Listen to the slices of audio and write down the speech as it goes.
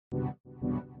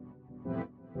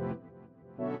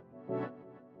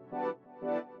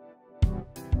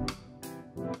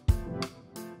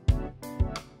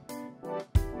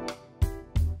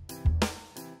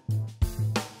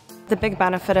The big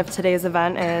benefit of today's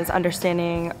event is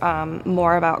understanding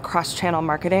more about cross-channel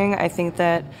marketing. I think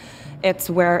that it's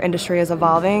where industry is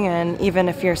evolving, and even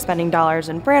if you're spending dollars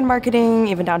in brand marketing,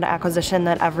 even down to acquisition,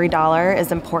 that every dollar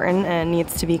is important and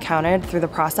needs to be counted through the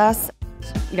process.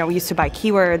 You know, we used to buy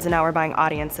keywords and now we're buying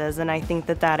audiences, and I think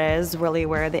that that is really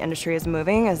where the industry is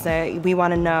moving, is that we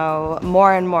want to know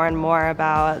more and more and more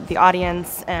about the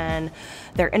audience and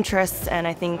their interests, and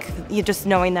I think you just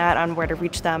knowing that on where to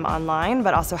reach them online,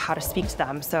 but also how to speak to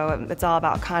them. So it's all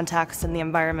about context and the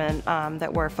environment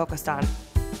that we're focused on.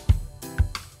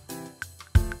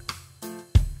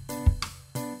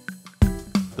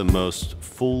 The most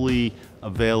fully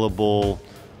available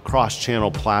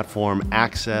cross-channel platform,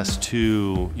 access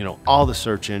to all the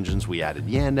search engines. We added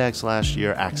Yandex last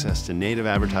year, access to native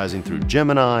advertising through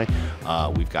Gemini.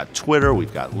 We've got Twitter,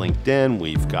 we've got LinkedIn,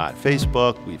 we've got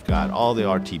Facebook, we've got all the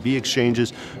RTB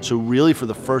exchanges. So really, for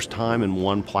the first time in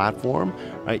one platform,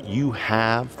 right, you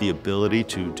have the ability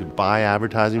to buy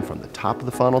advertising from the top of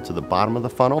the funnel to the bottom of the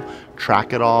funnel,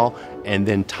 track it all, and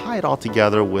then tie it all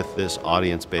together with this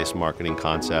audience-based marketing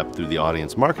concept through the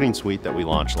Audience Marketing Suite that we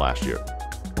launched last year.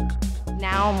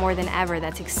 Now more than ever,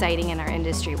 that's exciting in our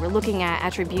industry. We're looking at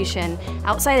attribution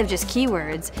outside of just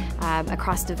keywords,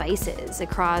 across devices,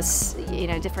 across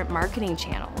different marketing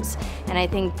channels. And I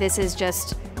think this is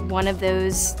just one of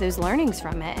those learnings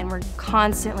from it, and we're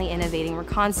constantly innovating, we're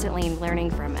constantly learning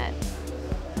from it.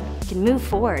 We can move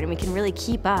forward and we can really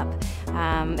keep up,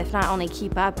 if not only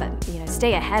keep up, but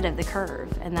stay ahead of the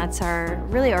curve. And that's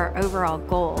really our overall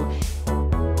goal.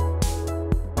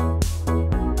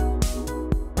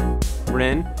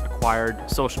 Marin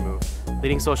acquired Social Move,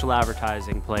 leading social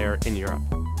advertising player in Europe.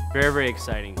 Very, very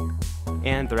exciting here.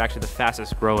 And they're actually the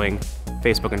fastest growing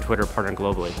Facebook and Twitter partner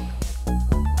globally.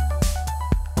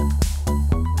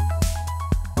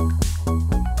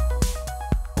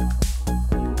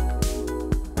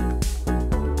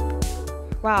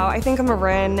 Wow, I think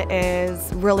Marin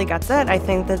really gets it. I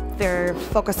think that they're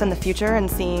focused on the future and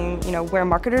seeing, where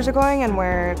marketers are going and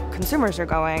where consumers are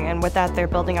going. And with that, they're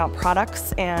building out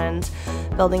products and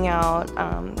building out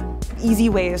easy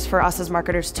ways for us as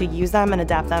marketers to use them and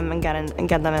adapt them and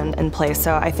get them in place.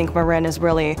 So I think Marin is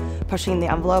really pushing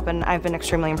the envelope, and I've been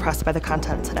extremely impressed by the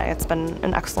content today. It's been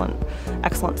an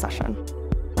excellent session.